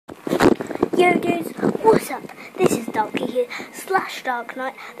Yo dudes, what's up? This is Darky here, / Dark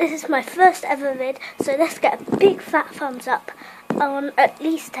Knight. This is my first ever vid, so let's get a big fat thumbs up on at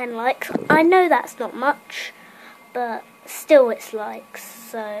least 10 likes. I know that's not much, but still it's likes,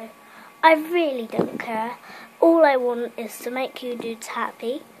 so I really don't care. All I want is to make you dudes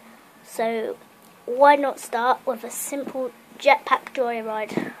happy, so why not start with a simple jetpack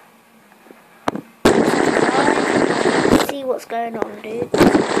joyride? See what's going on, dude.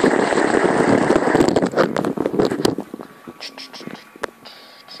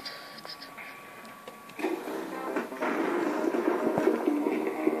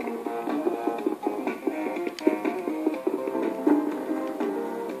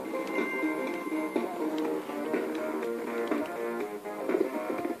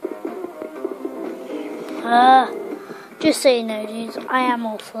 Just so you know, dudes, I am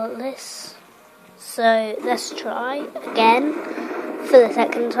awful at this. So let's try again for the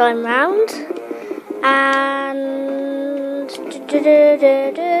second time round. And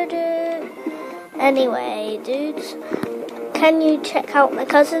anyway, dudes, can you check out my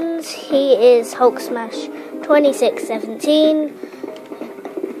cousins? He is Hulk Smash 2617.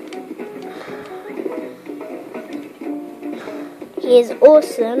 He is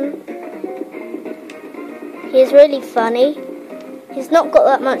awesome. He is really funny. He's not got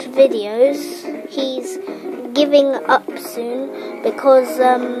that much videos. He's giving up soon because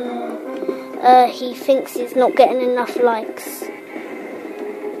he thinks he's not getting enough likes.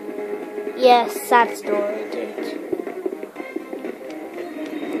 Yeah, sad story, dude.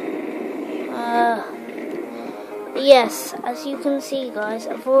 Yes, as you can see, guys,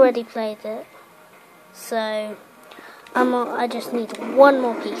 I've already played it. So I just need one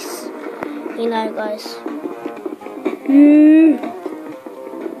more piece. You know, guys.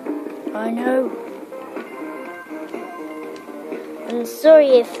 I know. I'm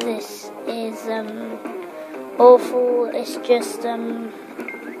sorry if this is awful. It's just I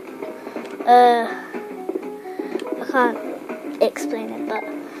can't explain it, but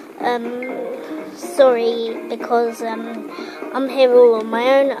sorry because I'm here all on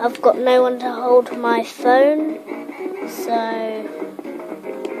my own. I've got no one to hold my phone, so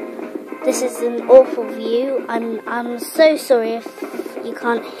this is an awful view. I'm so sorry if you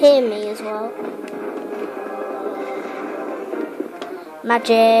can't hear me as well.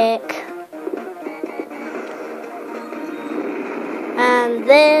 Magic. And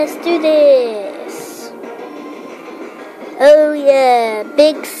let's do this. Oh yeah,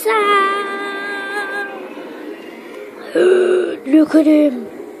 big Sam. Look at him.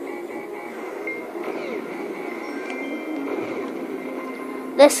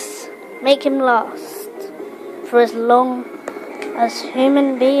 Let's make him last for as long as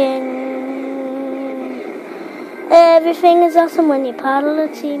human being. Everything is awesome when you paddle a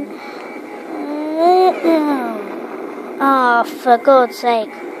team. Ah, for God's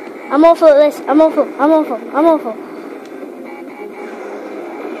sake. I'm awful at this. I'm awful.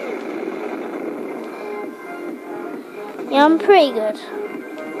 Yeah, I'm pretty good.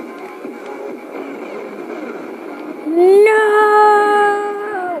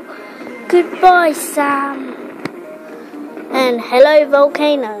 No! Goodbye, Sam. And hello,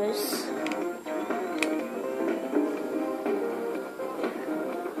 volcanoes.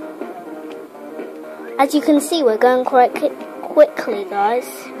 As you can see, we're going quite quickly, guys.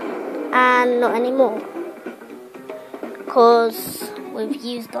 And not anymore. Because we've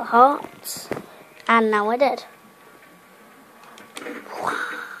used the hearts. And now we're dead.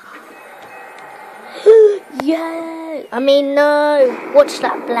 Yay! I mean, no. Watch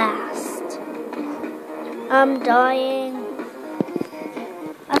that blast. I'm dying.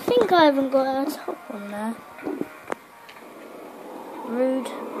 I think I haven't got a top one there. Rude.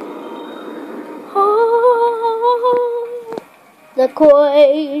 Oh, the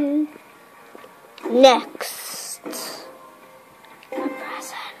coin. Next. A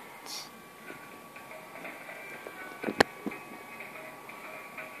present.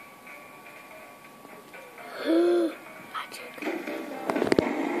 Magic.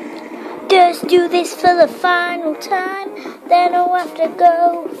 Just do this for the final time. Then I'll have to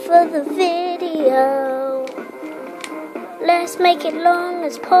go for the video. Let's make it long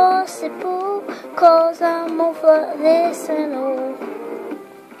as possible, 'cause I'm all for this and all.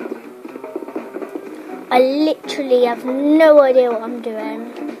 I literally have no idea what I'm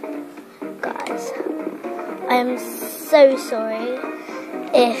doing. Guys, I am so sorry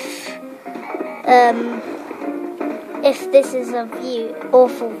if this is a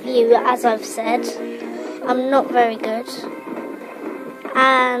awful view, as I've said. I'm not very good.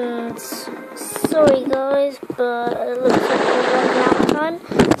 And sorry guys, but it looks like we're running out of time.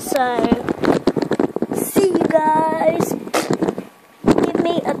 So guys. Give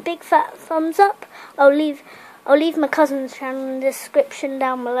me a big fat thumbs up. I'll leave my cousin's channel in the description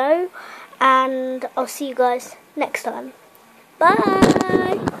down below, and I'll see you guys next time.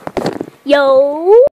 Bye. Yo.